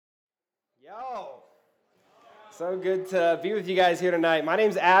Yo! So good to be with you guys here tonight. My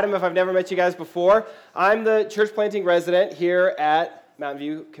name's Adam, if I've never met you guys before. I'm the church planting resident here at Mountain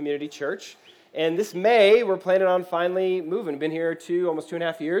View Community Church. And this May, we're planning on finally moving. Been here almost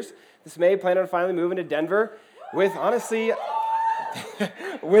 2.5 years. This May, planning on finally moving to Denver with, honestly,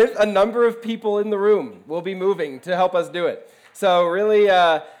 with a number of people in the room. We'll be moving to help us do it. So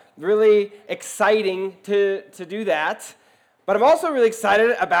really exciting to do that. But I'm also really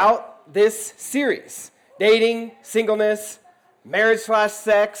excited about this series, dating, singleness,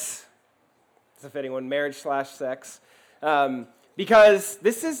 marriage/sex. It's a fitting one, marriage/sex. Because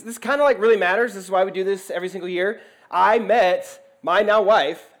this kind of like really matters. This is why we do this every single year. I met my now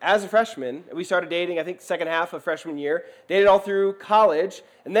wife as a freshman. We started dating, I think, second half of freshman year. Dated all through college.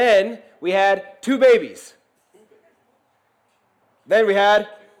 And then we had 2 babies. Then we had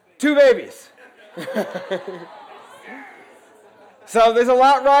 2 babies. So there's a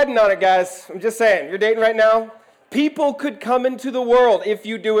lot riding on it, guys. I'm just saying, you're dating right now. People could come into the world if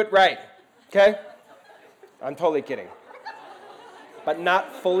you do it right, okay? I'm totally kidding. But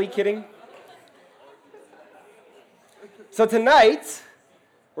not fully kidding. So tonight,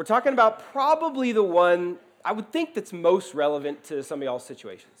 we're talking about probably the one I would think that's most relevant to some of y'all's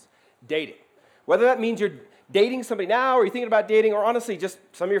situations, dating. Whether that means you're dating somebody now, or you're thinking about dating, or honestly, just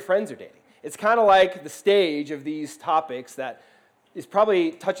some of your friends are dating. It's kind of like the stage of these topics that is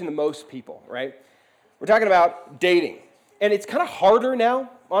probably touching the most people, right? We're talking about dating. And it's kind of harder now,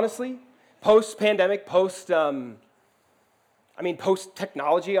 honestly, post-pandemic,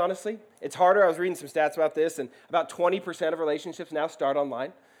 post-technology, honestly. It's harder. I was reading some stats about this, and about 20% of relationships now start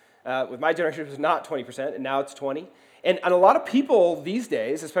online. With my generation, it was not 20%, and now it's 20%. And a lot of people these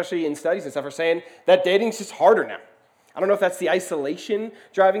days, especially in studies and stuff, are saying that dating's just harder now. I don't know if that's the isolation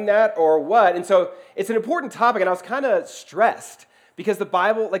driving that or what. And so it's an important topic, and I was kind of stressed because the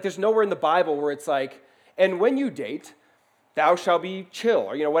Bible, like there's nowhere in the Bible where it's like, and when you date, thou shalt be chill,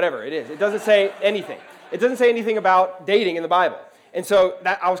 or whatever it is. It doesn't say anything. It doesn't say anything about dating in the Bible. And so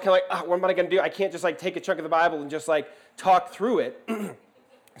that I was kind of like, what am I going to do? I can't just like take a chunk of the Bible and just like talk through it. So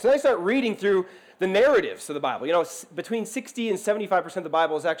then I start reading through the narratives of the Bible. Between 60 and 75% of the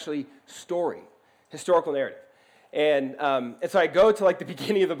Bible is actually story, historical narrative. And so I go to like the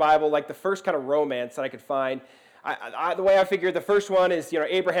beginning of the Bible, like the first kind of romance that I could find. The way I figured the first one is,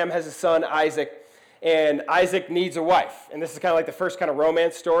 Abraham has a son, Isaac, and Isaac needs a wife. And this is kind of like the first kind of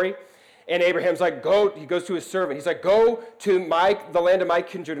romance story. And Abraham's like, he goes to his servant. He's like, go to the land of my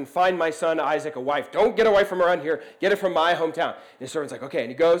kindred and find my son Isaac a wife. Don't get a wife from around here. Get it from my hometown. And his servant's like, okay.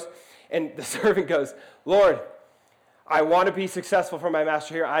 And he goes, and the servant goes, Lord, I want to be successful for my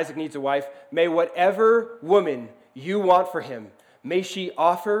master here. Isaac needs a wife. May whatever woman you want for him, may she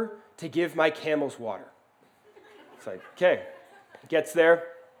offer to give my camels water. It's like, okay. Gets there,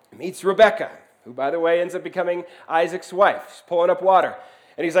 meets Rebecca, who, by the way, ends up becoming Isaac's wife. She's pulling up water.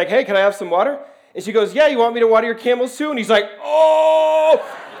 And he's like, hey, can I have some water? And she goes, yeah, you want me to water your camels too? And he's like, oh!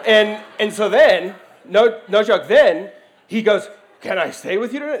 And so then, no joke, then he goes, can I stay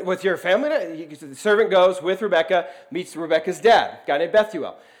with you with your family? The servant goes with Rebecca, meets Rebecca's dad, a guy named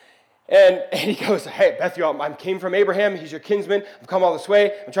Bethuel. And he goes, hey, Bethuel, I came from Abraham. He's your kinsman. I've come all this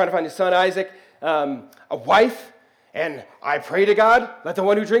way. I'm trying to find his son Isaac a wife. And I pray to God, let the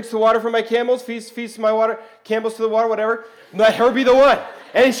one who drinks the water from my camels, feeds my camels to the water, whatever, let her be the one.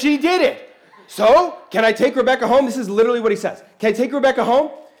 And she did it. So, can I take Rebecca home? This is literally what he says. Can I take Rebecca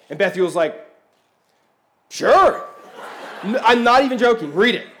home? And Bethuel's like, sure. I'm not even joking.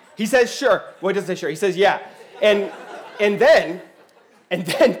 Read it. He says, sure. Well, he doesn't say sure. He says, yeah. And then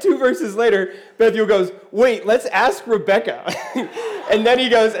 2 verses later, Bethuel goes, wait, let's ask Rebecca. And then he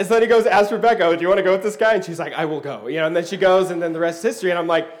goes, ask Rebecca, do you want to go with this guy? And she's like, I will go. And then she goes, and then the rest is history. And I'm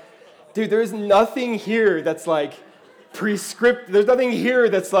like, dude, there's nothing here that's like prescriptive. There's nothing here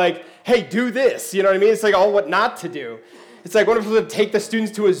that's like, hey, do this. You know what I mean? It's like all what not to do. It's like, what if we take the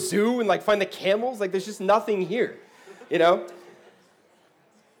students to a zoo and like find the camels? Like, there's just nothing here,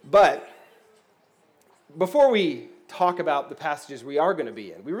 But before we talk about the passages we are going to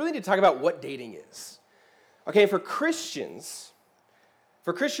be in, we really need to talk about what dating is. Okay, for Christians,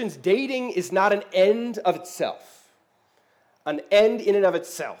 dating is not an end of itself. An end in and of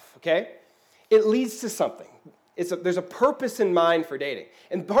itself, okay? It leads to something. There's a purpose in mind for dating.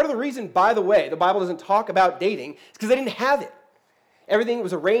 And part of the reason, by the way, the Bible doesn't talk about dating is because they didn't have it. Everything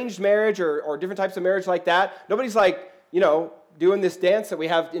was arranged marriage or different types of marriage like that. Nobody's like, doing this dance that we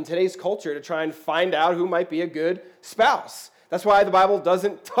have in today's culture to try and find out who might be a good spouse. That's why the Bible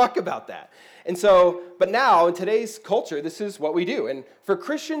doesn't talk about that. And so, but now in today's culture, this is what we do. And for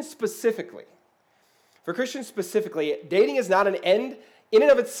Christians specifically, dating is not an end in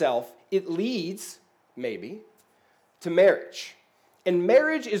and of itself, it leads, maybe, to marriage. And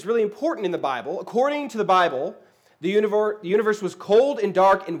marriage is really important in the Bible. According to the Bible, the universe was cold and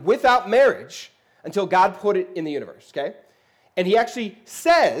dark and without marriage until God put it in the universe, okay? And he actually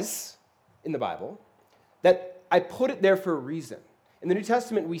says in the Bible that I put it there for a reason. In the New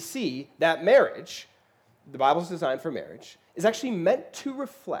Testament, we see that marriage, the Bible's designed for marriage, is actually meant to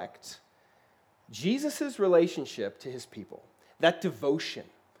reflect Jesus' relationship to his people, that devotion,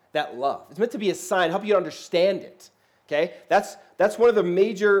 that love. It's meant to be a sign, help you understand it, okay? That's one of the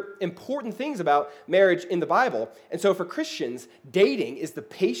major important things about marriage in the Bible. And so for Christians, dating is the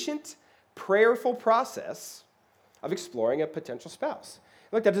patient, prayerful process of exploring a potential spouse.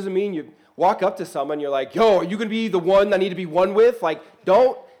 Look, that doesn't mean you walk up to someone, you're like, yo, are you going to be the one I need to be one with? Like,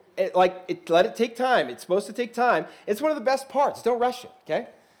 let it take time. It's supposed to take time. It's one of the best parts. Don't rush it, okay?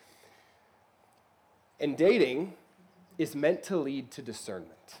 And dating is meant to lead to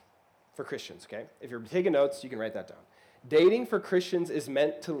discernment for Christians, okay? If you're taking notes, you can write that down. Dating for Christians is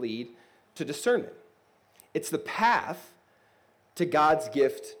meant to lead to discernment. It's the path to God's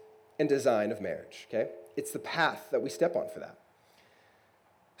gift and design of marriage, okay? It's the path that we step on for that.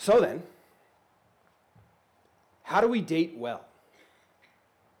 So then, how do we date well?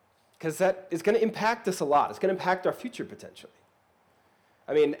 Because that is going to impact us a lot. It's going to impact our future potentially.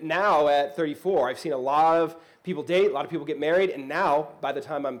 I mean, now at 34, I've seen a lot of people date, a lot of people get married, and now, by the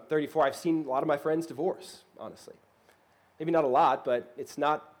time I'm 34, I've seen a lot of my friends divorce, honestly. Maybe not a lot, but it's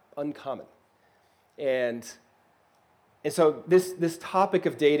not uncommon. And so this topic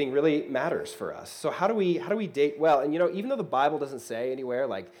of dating really matters for us. So how do we date well? And even though the Bible doesn't say anywhere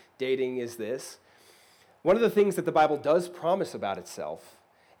like dating is this, one of the things that the Bible does promise about itself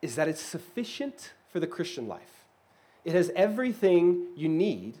is that it's sufficient for the Christian life. It has everything you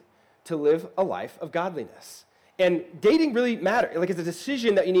need to live a life of godliness. And dating really matters. Like, it's a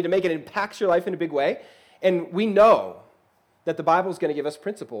decision that you need to make, and it impacts your life in a big way. And we know that the Bible is going to give us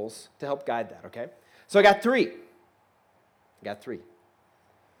principles to help guide that, okay? So I got three.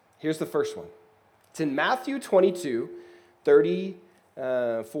 Here's the first one. It's in Matthew 22,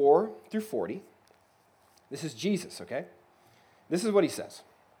 34 through 40. This is Jesus, okay? This is what he says.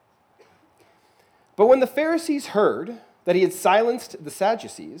 But when the Pharisees heard that he had silenced the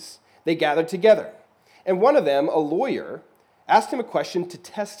Sadducees, they gathered together. And one of them, a lawyer, asked him a question to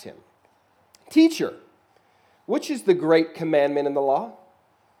test him. Teacher, which is the great commandment in the law?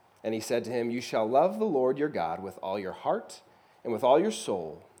 And he said to him, you shall love the Lord your God with all your heart and with all your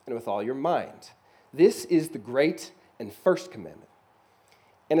soul and with all your mind. This is the great and first commandment.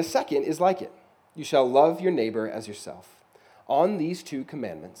 And a second is like it. You shall love your neighbor as yourself. On these two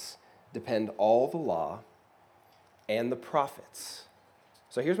commandments depend all the law and the prophets.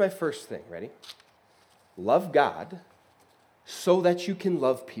 So here's my first thing. Ready? Love God so that you can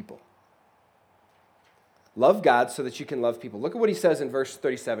love people. Love God so that you can love people. Look at what he says in verse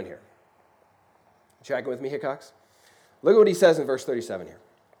 37 here. Tracking with me, Hickox? Look at what he says in verse 37 here.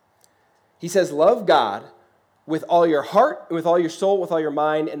 He says, love God with all your heart, with all your soul, with all your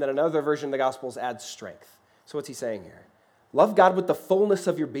mind, and then another version of the Gospels adds strength. So what's he saying here? Love God with the fullness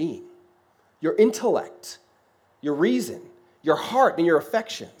of your being, your intellect, your reason, your heart and your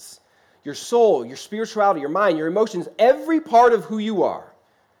affections, your soul, your spirituality, your mind, your emotions. Every part of who you are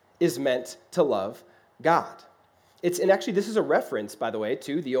is meant to love God. And actually, this is a reference, by the way,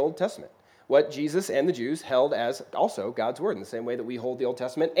 to the Old Testament, what Jesus and the Jews held as also God's word, in the same way that we hold the Old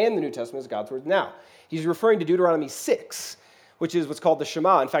Testament and the New Testament as God's word now. He's referring to Deuteronomy 6, which is what's called the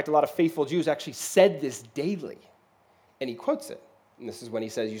Shema. In fact, a lot of faithful Jews actually said this daily, and he quotes it. And this is when he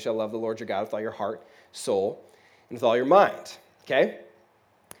says, you shall love the Lord your God with all your heart, soul, and with all your mind, okay?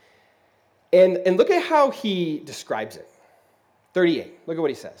 And look at how he describes it. 38, look at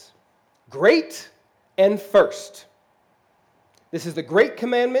what he says. Great and first. This is the great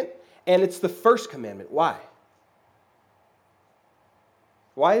commandment, and it's the first commandment. Why?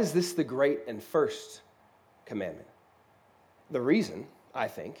 Why is this the great and first commandment? The reason, I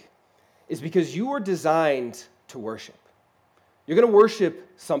think, is because you are designed to worship. You're going to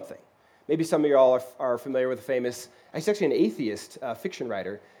worship something. Maybe some of you all are familiar with the famous, he's actually an atheist fiction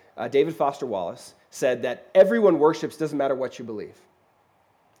writer, David Foster Wallace, said that everyone worships, doesn't matter what you believe.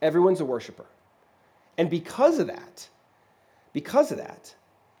 Everyone's a worshiper. And because of that,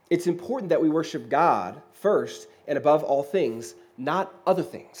 it's important that we worship God first and above all things, not other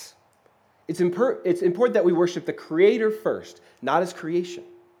things. It's important that we worship the Creator first, not His creation.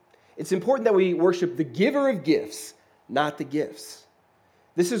 It's important that we worship the giver of gifts, not the gifts.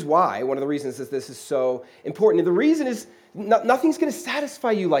 This is why, one of the reasons that this is so important. And the reason is nothing's going to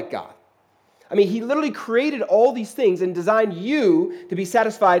satisfy you like God. I mean, he literally created all these things and designed you to be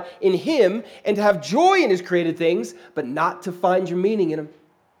satisfied in him and to have joy in his created things, but not to find your meaning in them.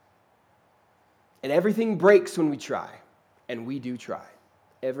 And everything breaks when we try, and we do try,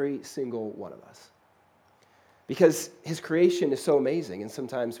 every single one of us. Because his creation is so amazing, and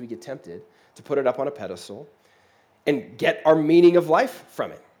sometimes we get tempted to put it up on a pedestal and get our meaning of life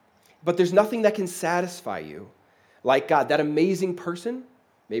from it. But there's nothing that can satisfy you like God, that amazing person.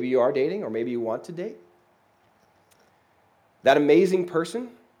 Maybe you are dating, or maybe you want to date. That amazing person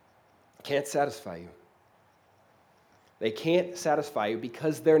can't satisfy you. They can't satisfy you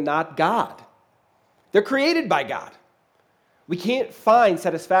because they're not God. They're created by God. We can't find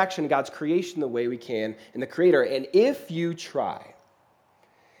satisfaction in God's creation the way we can in the Creator. And if you try,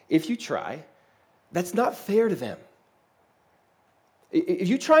 that's not fair to them. If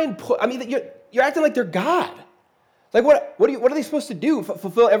you try and you're acting like they're God. Like what are they supposed to do?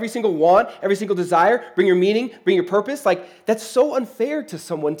 Fulfill every single want, every single desire, bring your meaning, bring your purpose? Like, that's so unfair to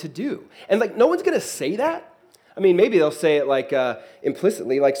someone to do. And like, no one's going to say that. I mean, maybe they'll say it like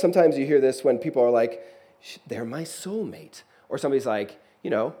implicitly. Like sometimes you hear this when people are like, they're my soulmate. Or somebody's like,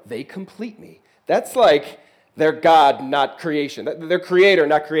 they complete me. That's like they're God, not creation. They're creator,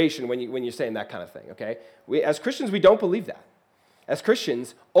 not creation when you're saying that kind of thing, okay? As Christians, we don't believe that. As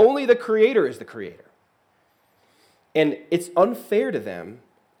Christians, only the creator is the creator. And it's unfair to them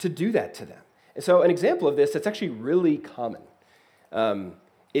to do that to them. And so an example of this that's actually really common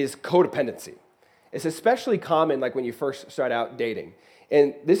is codependency. It's especially common like when you first start out dating.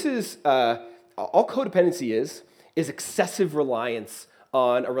 And this is, all codependency is excessive reliance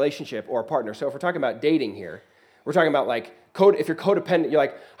on a relationship or a partner. So if we're talking about dating here, we're talking about like, if you're codependent, you're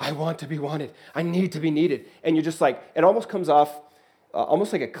like, I want to be wanted, I need to be needed. And you're just like, it almost comes off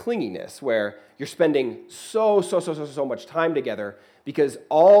almost like a clinginess where you're spending so much time together because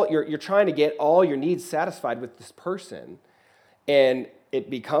you're trying to get all your needs satisfied with this person, and it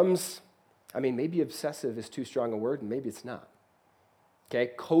becomes, maybe obsessive is too strong a word, and maybe it's not.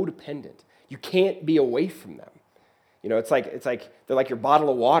 Okay, codependent. You can't be away from them. It's like they're like your bottle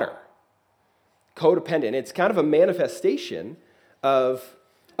of water. Codependent. It's kind of a manifestation of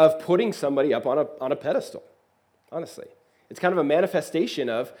putting somebody up on a pedestal, honestly. It's kind of a manifestation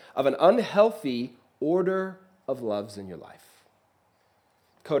of an unhealthy order of loves in your life.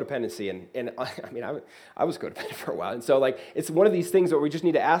 Codependency, and I was codependent for a while, and so like it's one of these things that we just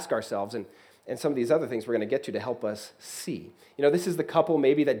need to ask ourselves, and some of these other things we're going to get to help us see. This is the couple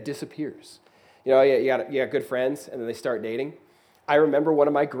maybe that disappears. You got good friends, and then they start dating. I remember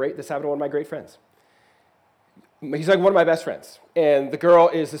this happened to one of my great friends. He's like one of my best friends, and the girl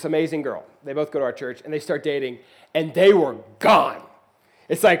is this amazing girl. They both go to our church, and they start dating, and they were gone.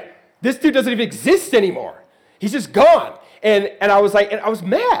 It's like, this dude doesn't even exist anymore. He's just gone. And I was like, and I was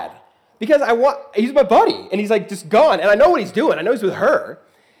mad, because he's my buddy, and he's like just gone, and I know what he's doing. I know he's with her,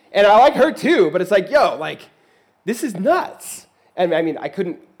 and I like her too, but it's like, this is nuts. And I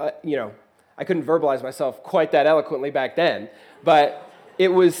couldn't, I couldn't verbalize myself quite that eloquently back then, but it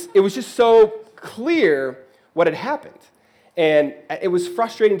was just so clear what had happened. And it was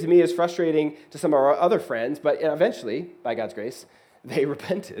frustrating to me, it was frustrating to some of our other friends, but eventually, by God's grace, they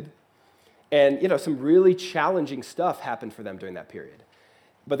repented. And, some really challenging stuff happened for them during that period.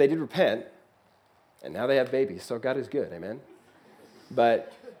 But they did repent, and now they have babies, so God is good, amen?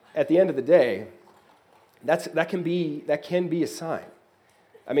 But at the end of the day, that can be a sign.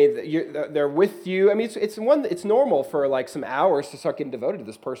 They're with you. It's normal for like some hours to start getting devoted to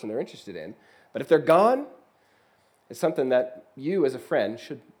this person they're interested in. But if they're gone, it's something that you as a friend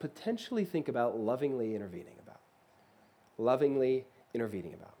should potentially think about lovingly intervening about. Lovingly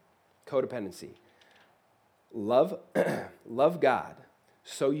intervening about. Codependency. Love God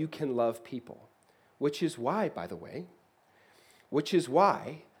so you can love people. Which is why, by the way, with this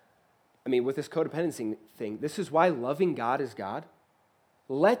codependency thing, this is why loving God as God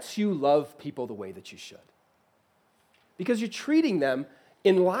lets you love people the way that you should. Because you're treating them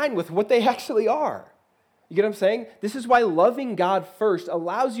in line with what they actually are. You get what I'm saying? This is why loving God first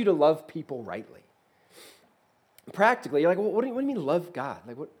allows you to love people rightly. Practically, you're like, well, what do you mean love God?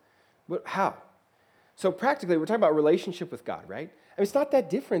 Like, how? So practically, we're talking about relationship with God, right? It's not that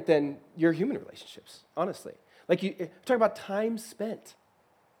different than your human relationships, honestly. Like, you're talking about time spent.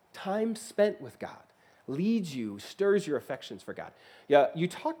 Time spent with God leads you, stirs your affections for God. Yeah, you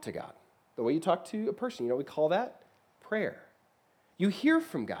talk to God the way you talk to a person. We call that prayer. You hear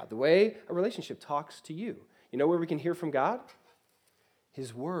from God the way a relationship talks to you. You know where we can hear from God?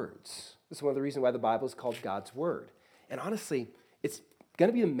 His words. This is one of the reasons why the Bible is called God's Word. And honestly, it's going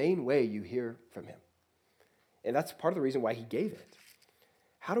to be the main way you hear from him. And that's part of the reason why he gave it.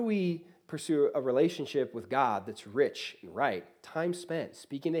 How do we pursue a relationship with God that's rich and right, time spent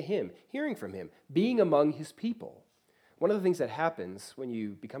speaking to him, hearing from him, being among his people. One of the things that happens when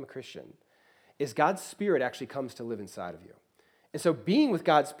you become a Christian is God's Spirit actually comes to live inside of you. And so being with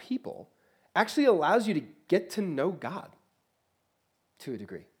God's people actually allows you to get to know God to a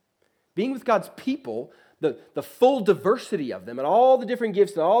degree. Being with God's people, the full diversity of them and all the different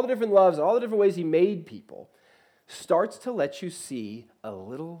gifts and all the different loves, all the different ways he made people, starts to let you see a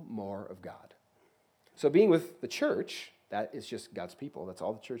little more of God. So being with the church, that is just God's people, that's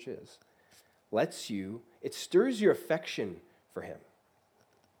all the church is, it stirs your affection for him.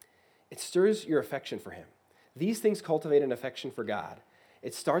 It stirs your affection for him. These things cultivate an affection for God.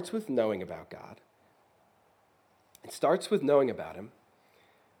 It starts with knowing about God. It starts with knowing about him,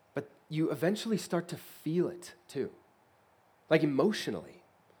 but you eventually start to feel it too, like emotionally,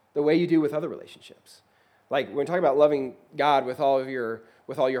 the way you do with other relationships. Like when we're talking about loving God with all your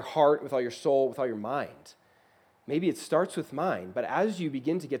heart, with all your soul, with all your mind, maybe it starts with mind, but as you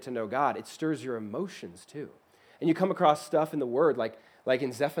begin to get to know God, it stirs your emotions too. And you come across stuff in the Word, like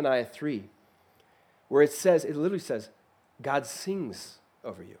in Zephaniah 3, where it literally says, God sings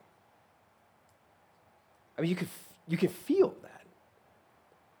over you. I mean, you can feel that.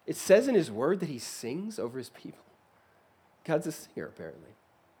 It says in his Word that he sings over his people. God's a singer, apparently.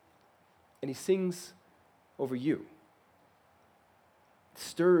 And he sings over you. It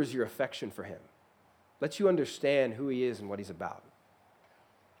stirs your affection for him. Lets you understand who he is and what he's about.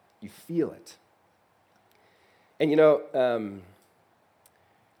 You feel it. And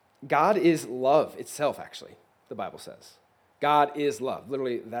God is love itself, actually, the Bible says. God is love.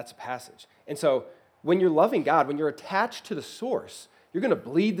 Literally, that's a passage. And so when you're loving God, when you're attached to the source, you're going to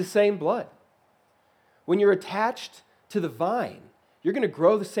bleed the same blood. When you're attached to the vine, you're going to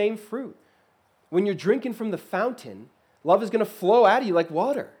grow the same fruit. When you're drinking from the fountain, love is going to flow out of you like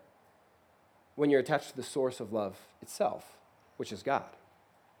water. When you're attached to the source of love itself, which is God.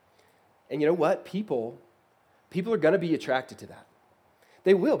 And you know what? People are going to be attracted to that.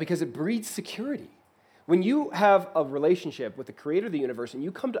 They will, because it breeds security. When you have a relationship with the creator of the universe and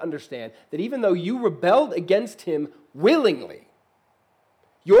you come to understand that even though you rebelled against him willingly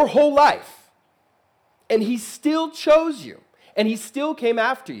your whole life, and he still chose you, and he still came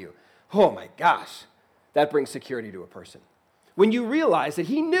after you, oh my gosh, that brings security to a person. When you realize that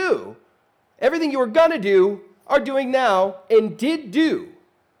he knew everything you were going to do, are doing now, and did do,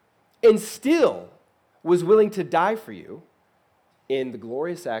 and still was willing to die for you in the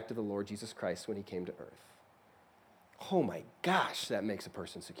glorious act of the Lord Jesus Christ when he came to earth. Oh my gosh, that makes a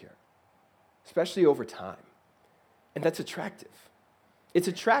person secure, especially over time. And that's attractive. It's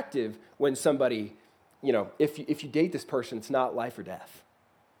attractive when somebody, if you date this person, it's not life or death.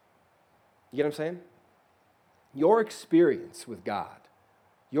 You get what I'm saying? Your experience with God,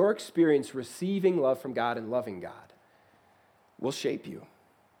 your experience receiving love from God and loving God will shape you.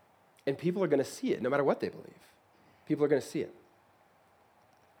 And people are going to see it, no matter what they believe. People are going to see it.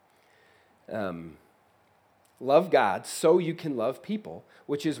 Love God so you can love people,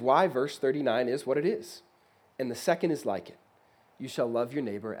 which is why verse 39 is what it is. And the second is like it. You shall love your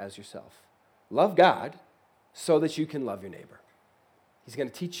neighbor as yourself. Love God so that you can love your neighbor. He's going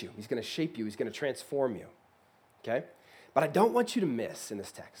to teach you. He's going to shape you. He's going to transform you. Okay? But I don't want you to miss in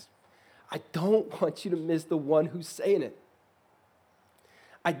this text. I don't want you to miss the one who's saying it.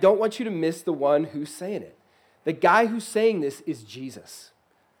 I don't want you to miss the one who's saying it. The guy who's saying this is Jesus.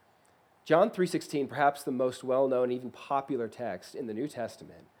 John 3:16, perhaps the most well-known, even popular text in the New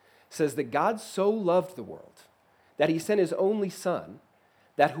Testament, says that God so loved the world that he sent his only Son,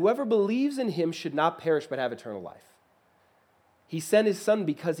 that whoever believes in him should not perish but have eternal life. He sent his Son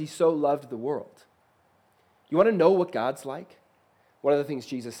because he so loved the world. You want to know what God's like? One of the things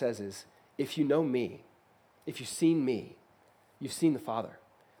Jesus says is, if you know me, if you've seen me, you've seen the Father.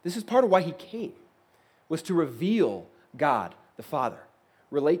 This is part of why he came, was to reveal God the Father,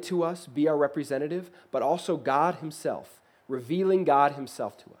 relate to us, be our representative, but also God himself, revealing God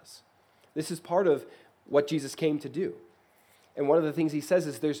himself to us. This is part of what Jesus came to do. And one of the things he says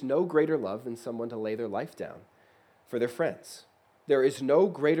is there's no greater love than someone to lay their life down for their friends. There is no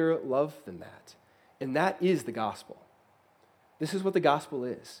greater love than that. And that is the gospel. This is what the gospel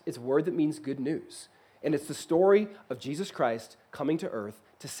is. It's a word that means good news. And it's the story of Jesus Christ coming to earth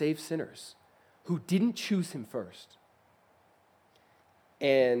to save sinners who didn't choose him first.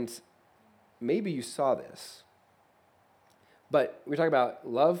 And maybe you saw this, but we're talking about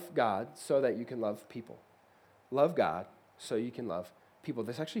love God so that you can love people. Love God so you can love people.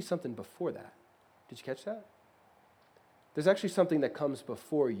 There's actually something before that. Did you catch that? There's actually something that comes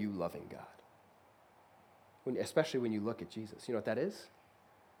before you loving God, especially when you look at Jesus. You know what that is?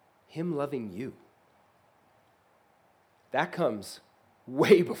 him loving you. That comes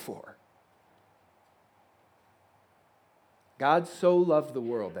way before. God so loved the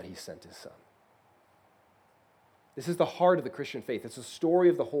world that he sent his son. This is the heart of the Christian faith. It's the story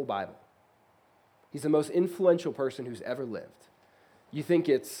of the whole Bible. He's the most influential person who's ever lived. You think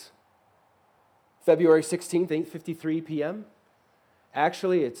it's February 16th, 8:53 p.m.?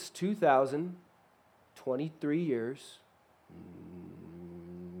 Actually, it's 2,023 years,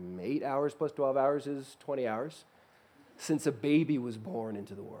 8 hours plus 12 hours is 20 hours, since a baby was born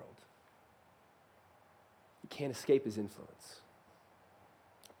into the world. You can't escape his influence.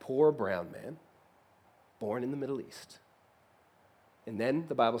 A poor brown man, born in the Middle East. And then,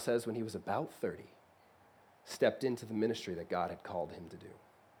 the Bible says, when he was about 30, stepped into the ministry that God had called him to do.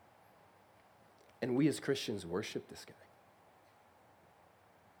 And we as Christians worship this guy.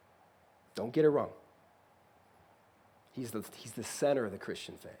 Don't get it wrong. He's the center of the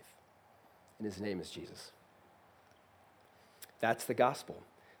Christian faith, and his name is Jesus. That's the gospel.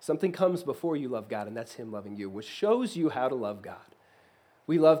 Something comes before you love God, and that's him loving you, which shows you how to love God.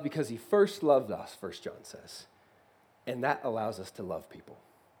 We love because he first loved us, 1 John says, and that allows us to love people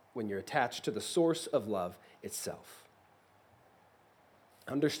when you're attached to the source of love itself.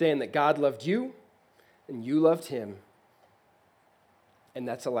 Understand that God loved you, and you loved him, and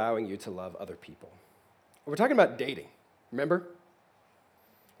that's allowing you to love other people. We're talking about dating, remember?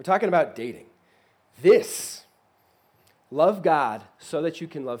 We're talking about dating. This, love God so that you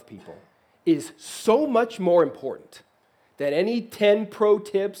can love people, is so much more important than any 10 pro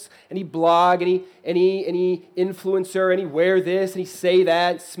tips, any blog, any influencer, any wear this, any say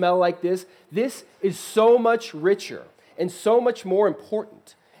that, smell like this. This is so much richer and so much more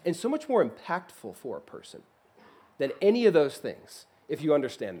important and so much more impactful for a person than any of those things. If you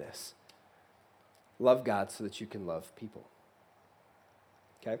understand this, love God so that you can love people.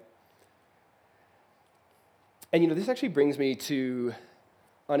 Okay? And this actually brings me to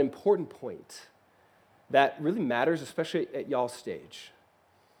an important point that really matters, especially at y'all's stage.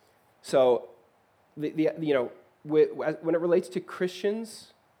 So, when it relates to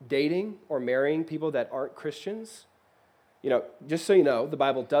Christians dating or marrying people that aren't Christians, just so you know, the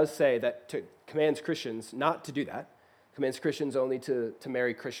Bible does say that commands Christians not to do that. Commands Christians only to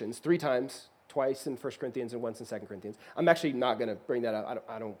marry Christians 3 times, twice in 1 Corinthians and once in 2 Corinthians. I'm actually not going to bring that up.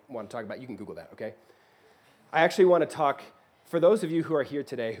 I don't want to talk about it. You can Google that, okay? I actually want to talk, for those of you who are here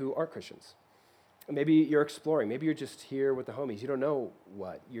today who aren't Christians. Maybe you're exploring. Maybe you're just here with the homies. You don't know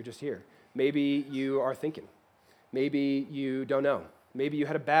what. You're just here. Maybe you are thinking. Maybe you don't know. Maybe you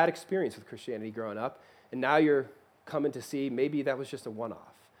had a bad experience with Christianity growing up, and now you're coming to see maybe that was just a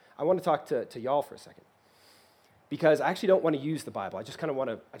one-off. I want to talk to y'all for a second, because I actually don't want to use the Bible. I just kind of want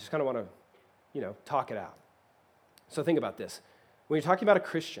to, talk it out. So think about this. When you're talking about a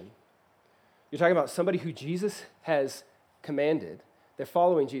Christian, you're talking about somebody who Jesus has commanded. They're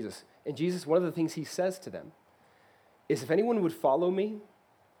following Jesus. And Jesus, one of the things he says to them is, if anyone would follow me,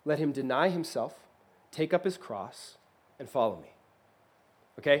 let him deny himself, take up his cross, and follow me.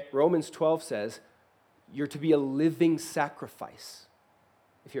 Okay? Romans 12 says, you're to be a living sacrifice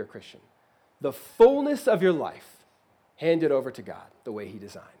if you're a Christian. The fullness of your life handed over to God the way he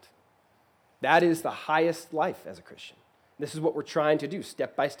designed. That is the highest life as a Christian. This is what we're trying to do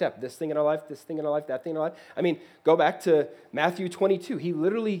step by step. This thing in our life, this thing in our life, that thing in our life. I mean, go back to Matthew 22. He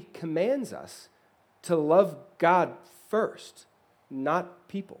literally commands us to love God first, not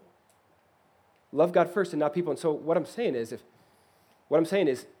people. Love God first and not people. And so what I'm saying is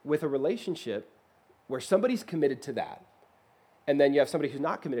with a relationship where somebody's committed to that, and then you have somebody who's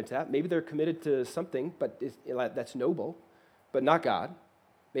not committed to that, maybe they're committed to something, but that's noble, but not God.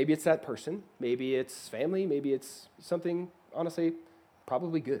 Maybe it's that person, maybe it's family, maybe it's something, honestly,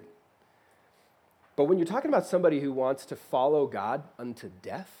 probably good. But when you're talking about somebody who wants to follow God unto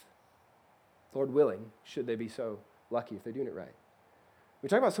death, Lord willing, should they be so lucky if they're doing it right. We're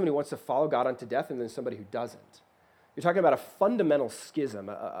talking about somebody who wants to follow God unto death and then somebody who doesn't. You're talking about a fundamental schism,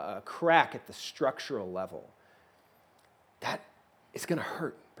 a crack at the structural level. That is going to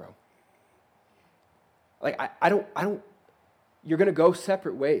hurt, bro. Like, I don't, you're going to go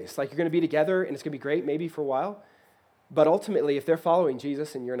separate ways. Like, you're going to be together, and it's going to be great maybe for a while. But ultimately, if they're following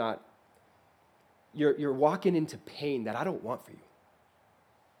Jesus and you're not, you're walking into pain that I don't want for you.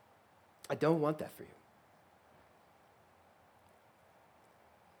 I don't want that for you.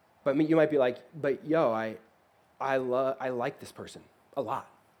 But you might be like, but yo, I like this person a lot.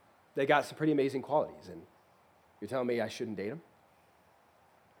 They got some pretty amazing qualities, and you're telling me I shouldn't date them?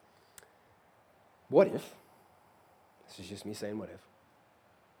 What if, this is just me saying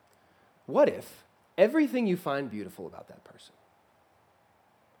what if everything you find beautiful about that person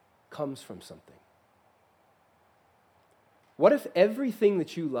comes from something? What if everything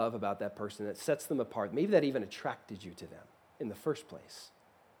that you love about that person that sets them apart, maybe that even attracted you to them in the first place,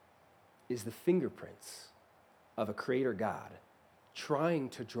 is the fingerprints of a creator God trying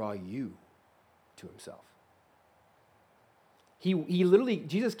to draw you to himself? He literally,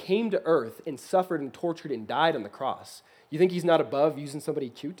 Jesus came to earth and suffered and tortured and died on the cross. You think he's not above using somebody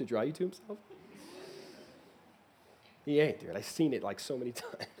cute to draw you to himself? He ain't, dude. I've seen it like so many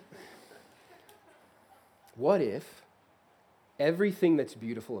times. What if everything that's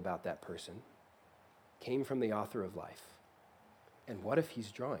beautiful about that person came from the author of life? And what if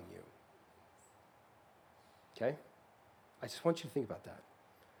he's drawing you? Okay? I just want you to think about that,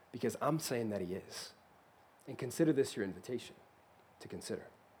 because I'm saying that he is. And consider this your invitation to consider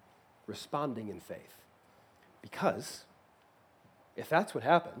responding in faith. Because if that's what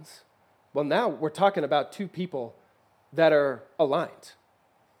happens, well, now we're talking about two people that are aligned,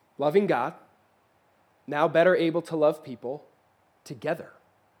 loving God, now better able to love people together.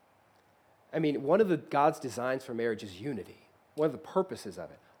 I mean, one of the God's designs for marriage is unity. One of the purposes of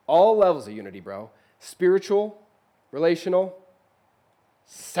it. All levels of unity, bro. Spiritual, relational,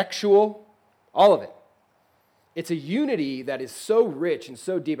 sexual, all of it. It's a unity that is so rich and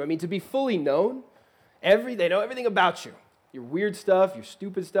so deep. I mean, to be fully known, they know everything about you. Your weird stuff, your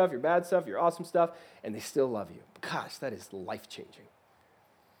stupid stuff, your bad stuff, your awesome stuff, and they still love you. Gosh, that is life-changing.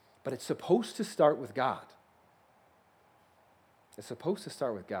 But it's supposed to start with God. It's supposed to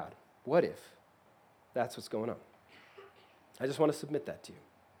start with God. What if that's what's going on? I just want to submit that to you.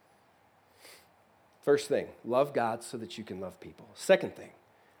 First thing, love God so that you can love people. Second thing,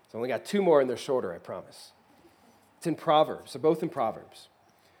 so I only got two more and they're shorter, I promise. It's in Proverbs. They're both in Proverbs.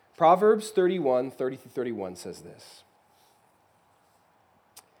 Proverbs 31, 30 through 31 says this.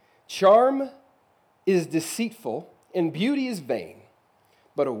 Charm is deceitful and beauty is vain,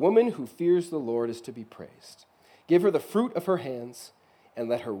 but a woman who fears the Lord is to be praised. Give her the fruit of her hands and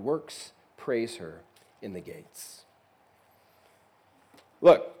let her works praise her in the gates.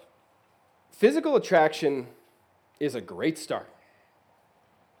 Look, physical attraction is a great start,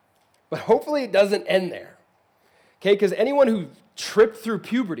 but hopefully it doesn't end there. Okay, because anyone who tripped through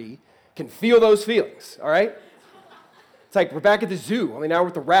puberty can feel those feelings, all right? It's like we're back at the zoo, only now we're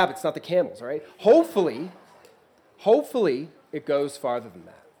with the rabbits, not the camels, all right? Hopefully it goes farther than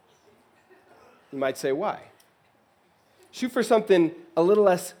that. You might say, why? Shoot for something a little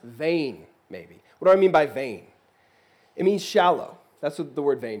less vain, maybe. What do I mean by vain? It means shallow. That's what the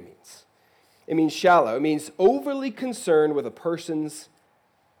word vain means. It means shallow. It means overly concerned with a person's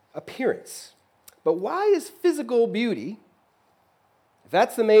appearance. But why is physical beauty, if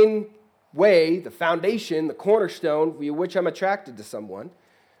that's the main way, the foundation, the cornerstone via which I'm attracted to someone,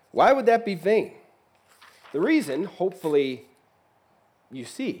 why would that be vain? The reason, hopefully you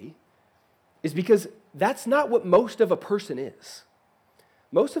see, is because that's not what most of a person is.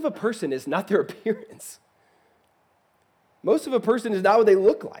 Most of a person is not their appearance. Most of a person is not what they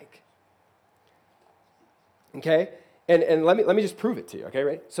look like. Okay? And let me just prove it to you, okay,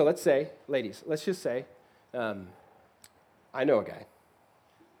 right? So let's say, ladies, let's just say, I know a guy.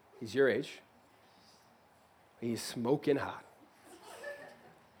 He's your age. He's smoking hot.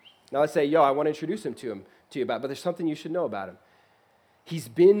 Now let's say, I want to introduce him to you but there's something you should know about him. He's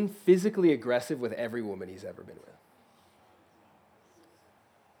been physically aggressive with every woman he's ever been with.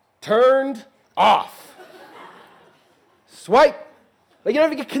 Turned off. Swipe. Like, you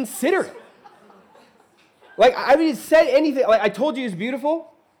don't even consider it. Like, I haven't even said anything. Like, I told you he's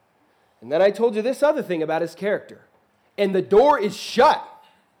beautiful, and then I told you this other thing about his character. And the door is shut.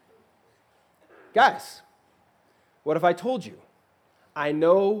 Guys, what if I told you, I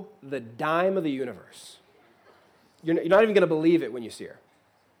know the dime of the universe? You're not even going to believe it when you see her,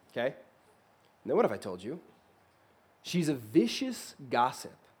 okay? And then what if I told you, she's a vicious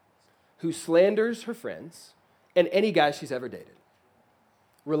gossip who slanders her friends and any guy she's ever dated,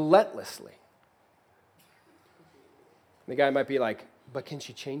 relentlessly. The guy might be like, but can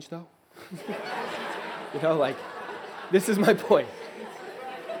she change though? This is my point.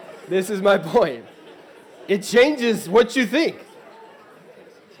 This is my point. It changes what you think.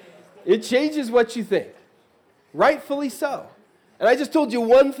 It changes what you think. Rightfully so. And I just told you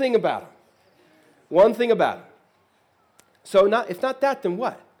one thing about him. One thing about him. So if not that, then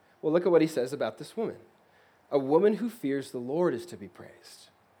what? Well, look at what he says about this woman. A woman who fears the Lord is to be praised.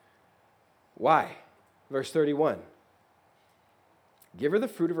 Why? Verse 31. Give her the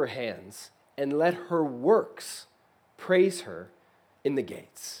fruit of her hands, and let her works praise her in the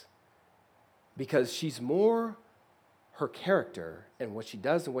gates. Because she's more her character and what she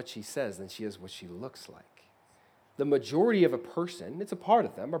does and what she says than she is what she looks like. the majority of a person, it's a part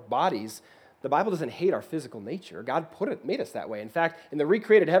of them, our bodies. The Bible doesn't hate our physical nature. God made us that way. In fact, in the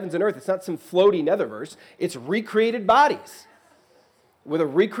recreated heavens and earth, it's not some floaty netherverse. It's recreated bodies with a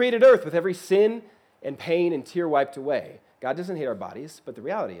recreated earth with every sin and pain and tear wiped away. God doesn't hate our bodies, but the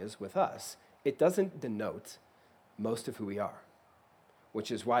reality is with us, it doesn't denote most of who we are,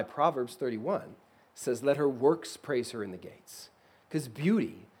 which is why Proverbs 31 says, let her works praise her in the gates. Because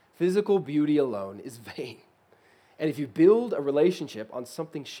beauty, physical beauty alone, is vain. And if you build a relationship on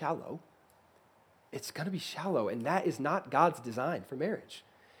something shallow, it's going to be shallow, and that is not God's design for marriage.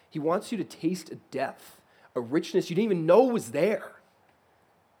 He wants you to taste a depth, a richness you didn't even know was there.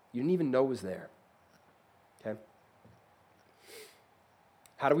 You didn't even know was there. Okay?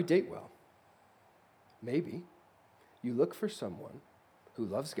 How do we date well? Maybe you look for someone who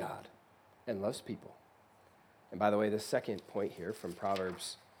loves God and loves people. And by the way, the second point here from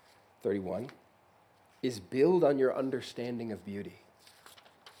Proverbs 31 is build on your understanding of beauty.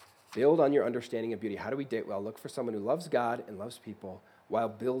 Build on your understanding of beauty. How do we date well? Look for someone who loves God and loves people while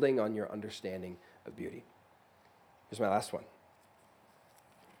building on your understanding of beauty. Here's my last one.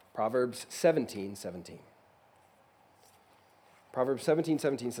 Proverbs 17:17. Proverbs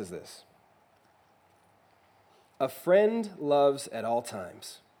 17:17 says this. A friend loves at all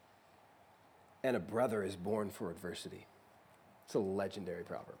times, and a brother is born for adversity. It's a legendary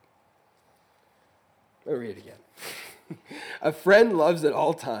proverb. Let me read it again. A friend loves at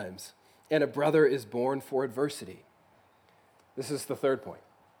all times, and a brother is born for adversity. This is the third point.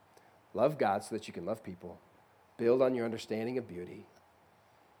 Love God so that you can love people, build on your understanding of beauty,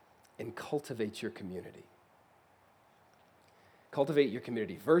 and cultivate your community. Cultivate your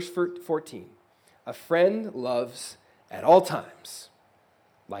community. Verse 14. A friend loves at all times,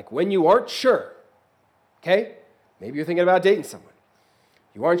 like when you aren't sure. Okay? Maybe you're thinking about dating someone.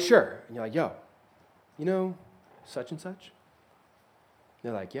 You aren't sure, and you're like, yo, you know such and such?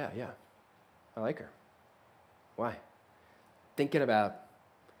 They're like, yeah, I like her. Why? Thinking about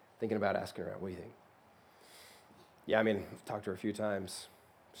asking her out. What do you think? Yeah, I mean, I've talked to her a few times.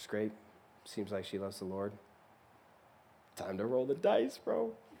 It's great. Seems like she loves the Lord. Time to roll the dice,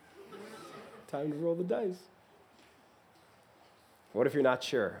 bro. Time to roll the dice. What if you're not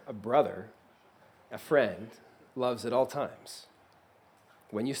sure? A brother, a friend, loves at all times.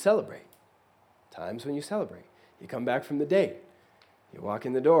 When you celebrate, times when you celebrate. You come back from the date. You walk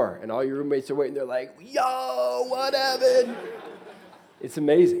in the door, and all your roommates are waiting. They're like, yo, what happened? It's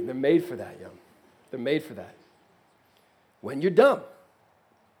amazing. They're made for that, yo. They're made for that. When you're dumb.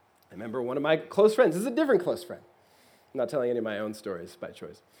 I remember one of my close friends. This is a different close friend. I'm not telling any of my own stories by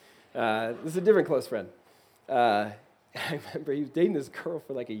choice. This is a different close friend. I remember he was dating this girl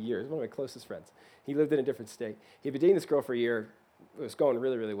for like a year. He was one of my closest friends. He lived in a different state. He'd been dating this girl for a year. It was going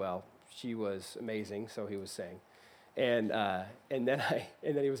really, really well. She was amazing, so he was saying. And then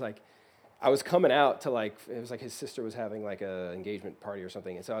he was like, I was coming out to like, it was like his sister was having like a engagement party or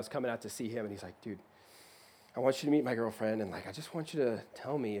something. And so I was coming out to see him, and he's like, dude, I want you to meet my girlfriend, and like, I just want you to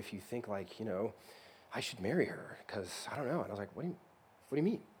tell me if you think like, you know, I should marry her, because I don't know. And I was like, what do you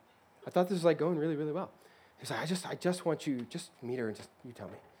mean? I thought this was like going really, really well. He was like, I just want you, just meet her and just, you tell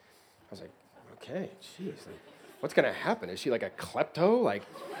me. I was like, okay, jeez. Like, what's going to happen? Is she like a klepto, like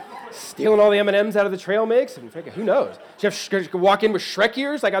stealing all the M&Ms out of the trail mix? And who knows? She could walk in with Shrek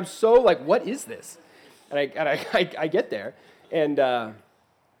ears? Like, I'm so like, what is this? And I get there, and I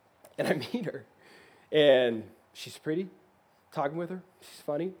meet her, and she's pretty, talking with her, she's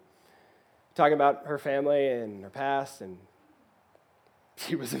funny, talking about her family and her past, and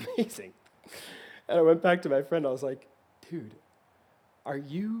she was amazing. And I went back to my friend, I was like, dude, are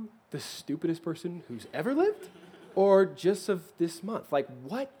you the stupidest person who's ever lived? Or just of this month? Like,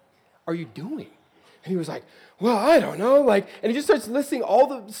 what are you doing? And he was like, well, I don't know. Like, and he just starts listing all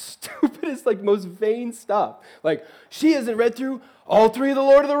the stupidest, like, most vain stuff. Like, she hasn't read through all 3 of the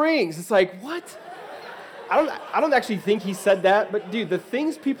Lord of the Rings. It's like, what? I don't actually think he said that, but dude, the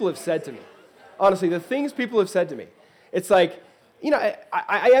things people have said to me, honestly, the things people have said to me, it's like, you know,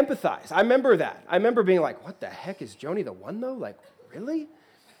 I empathize. I remember that. I remember being like, what the heck, is Joni the one, though? Like, really?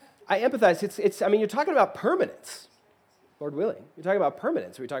 I empathize. I mean, you're talking about permanence, Lord willing. You're talking about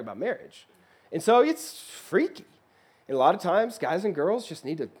permanence when you're talking about marriage. And so it's freaky. And a lot of times, guys and girls just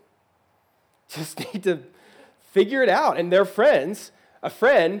need to figure it out. And their friends, a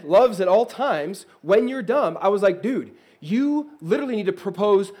friend loves at all times when you're dumb. I was like, dude, you literally need to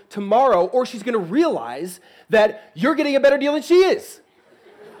propose tomorrow, or she's going to realize that you're getting a better deal than she is.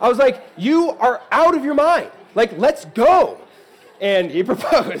 I was like, you are out of your mind. Like, let's go. And he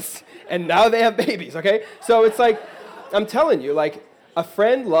proposed, and now they have babies, okay? So it's like, I'm telling you, like, a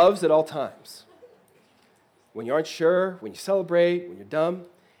friend loves at all times. when you aren't sure, when you celebrate, when you're dumb.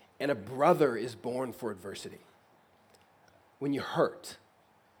 And a brother is born for adversity. When you hurt,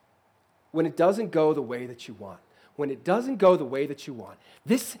 when it doesn't go the way that you want, when it doesn't go the way that you want,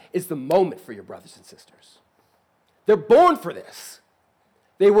 this is the moment for your brothers and sisters. They're born for this.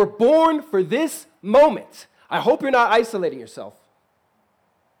 They were born for this moment. I hope you're not isolating yourself.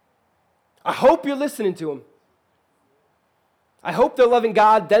 I hope you're listening to them. I hope they're loving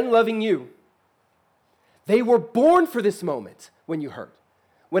God, then loving you. They were born for this moment when you hurt,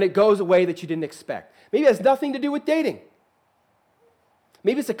 when it goes a way that you didn't expect. Maybe it has nothing to do with dating.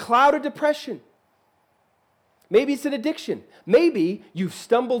 Maybe it's a cloud of depression. Maybe it's an addiction. Maybe you've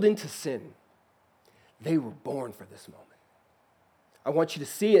stumbled into sin. They were born for this moment. I want you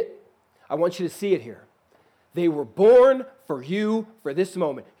to see it. I want you to see it here. They were born for you for this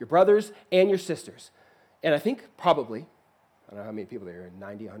moment, your brothers and your sisters. And I think probably, I don't know how many people there are,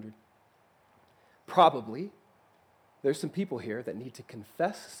 90, 100. Probably, there's some people here that need to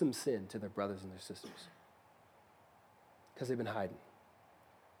confess some sin to their brothers and their sisters because they've been hiding.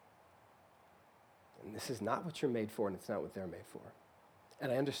 And this is not what you're made for, and it's not what they're made for.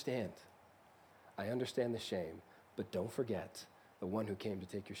 And I understand. I understand the shame, but don't forget the one who came to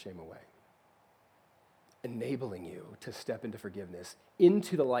take your shame away, enabling you to step into forgiveness,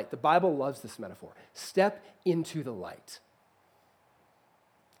 into the light. The Bible loves this metaphor. Step into the light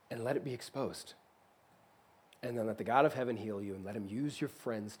and let it be exposed. And then let the God of heaven heal you and let him use your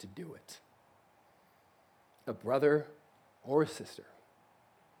friends to do it. A brother or a sister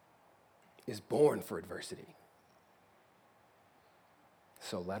is born for adversity.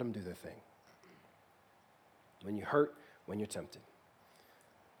 So let them do their thing. When you hurt, when you're tempted.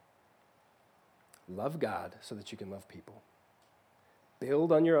 Love God so that you can love people.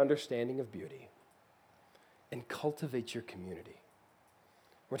 Build on your understanding of beauty. And cultivate your community.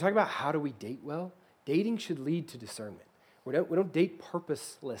 We're talking about how do we date well. Dating should lead to discernment. We don't date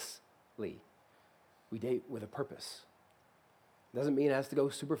purposelessly. We date with a purpose. It doesn't mean it has to go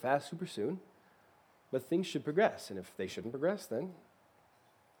super fast, super soon, but things should progress. And if they shouldn't progress, then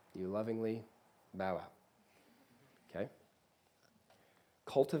you lovingly bow out. Okay?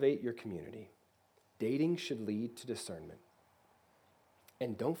 Cultivate your community. Dating should lead to discernment.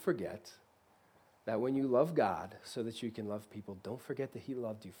 And don't forget that when you love God so that you can love people, don't forget that he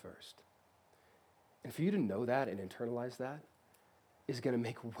loved you first. And for you to know that and internalize that is going to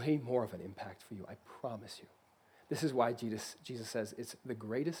make way more of an impact for you, I promise you. This is why Jesus says it's the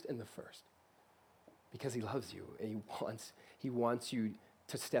greatest and the first. Because he loves you and he wants you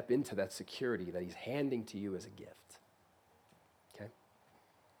to step into that security that he's handing to you as a gift. Okay?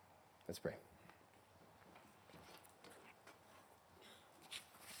 Let's pray.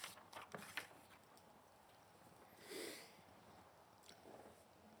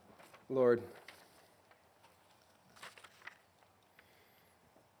 Lord,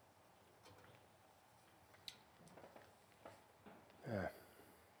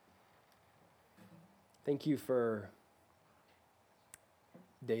 thank you for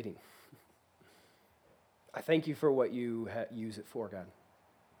dating. I thank you for what you use it for, God.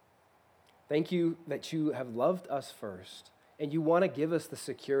 Thank you that you have loved us first, and you want to give us the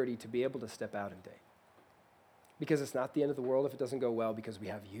security to be able to step out and date. Because it's not the end of the world if it doesn't go well, because we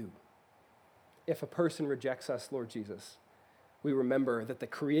have you. If a person rejects us, Lord Jesus, we remember that the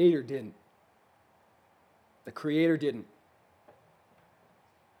Creator didn't. The Creator didn't.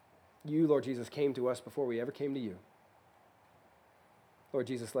 You, Lord Jesus, came to us before we ever came to you. Lord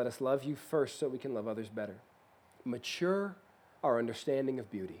Jesus, let us love you first so we can love others better. Mature our understanding of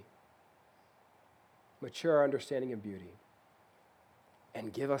beauty. Mature our understanding of beauty.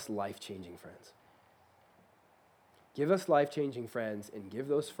 And give us life-changing friends. Give us life-changing friends and give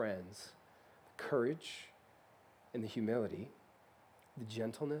those friends the courage and the humility, the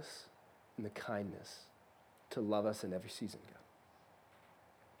gentleness and the kindness to love us in every season, God.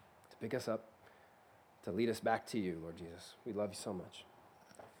 To pick us up, to lead us back to you, Lord Jesus. We love you so much.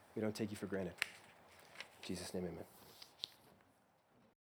 We don't take you for granted. In Jesus' name, amen.